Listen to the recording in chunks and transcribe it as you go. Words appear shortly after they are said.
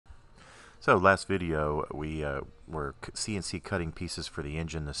So last video we were CNC cutting pieces for the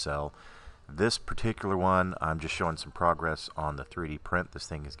engine nacelle. This particular one I'm just showing some progress on the 3D print. This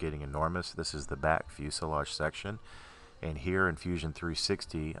thing is getting enormous. This is the back fuselage section, and here in Fusion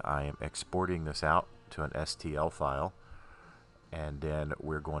 360 I am exporting this out to an STL file, and then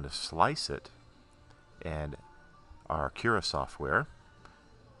we're going to slice it in our Cura software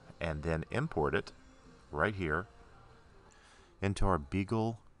and then import it right here into our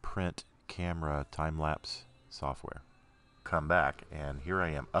Beagle print camera time-lapse software. Come back, and here I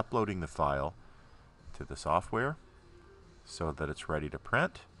am uploading the file to the software so that it's ready to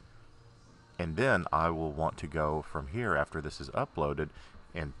print, and then I will want to go from here after this is uploaded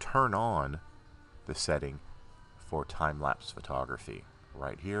and turn on the setting for time-lapse photography.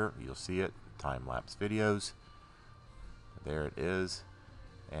 Right here you'll see it, time-lapse videos. There it is,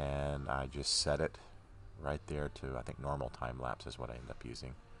 and I just set it right there to, I think, normal time-lapse is what I end up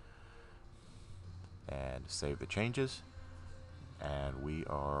using, and save the changes, and we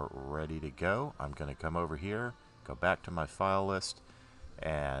are ready to go. I'm going to come over here, go back to my file list,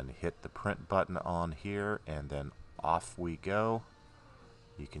 and hit the print button on here, and then off we go.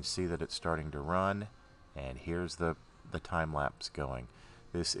 You can see that it's starting to run, and here's the time-lapse going.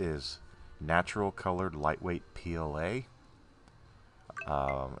 This is natural colored lightweight PLA.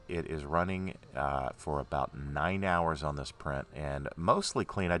 It is running for about 9 hours on this print, and mostly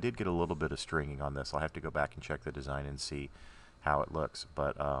clean. I did get a little bit of stringing on this. I'll have to go back and check the design and see how it looks,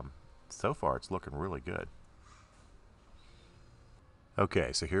 but so far it's looking really good.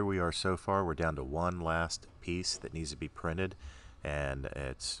 Okay, so here we are so far. We're down to one last piece that needs to be printed, and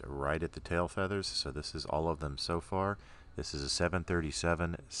it's right at the tail feathers. So this is all of them so far. This is a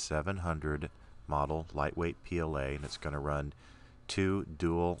 737-700 model lightweight PLA, and it's going to run 2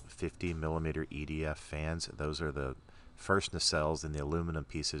 dual 50mm EDF fans. Those are the first nacelles in the aluminum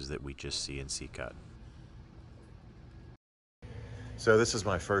pieces that we just CNC cut. So this is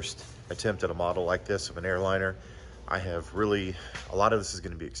my first attempt at a model like this of an airliner. I have really, a lot of this is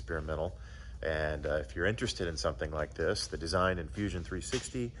going to be experimental, and if you're interested in something like this, the design in Fusion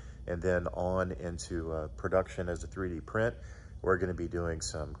 360 and then on into production as a 3D print, we're going to be doing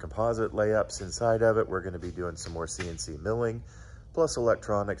some composite layups inside of it. We're going to be doing some more CNC milling, plus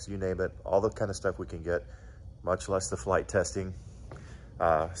electronics, you name it, all the kind of stuff we can get, much less the flight testing.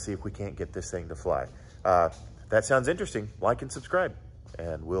 See if we can't get this thing to fly. If that sounds interesting, like and subscribe,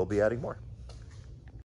 and we'll be adding more.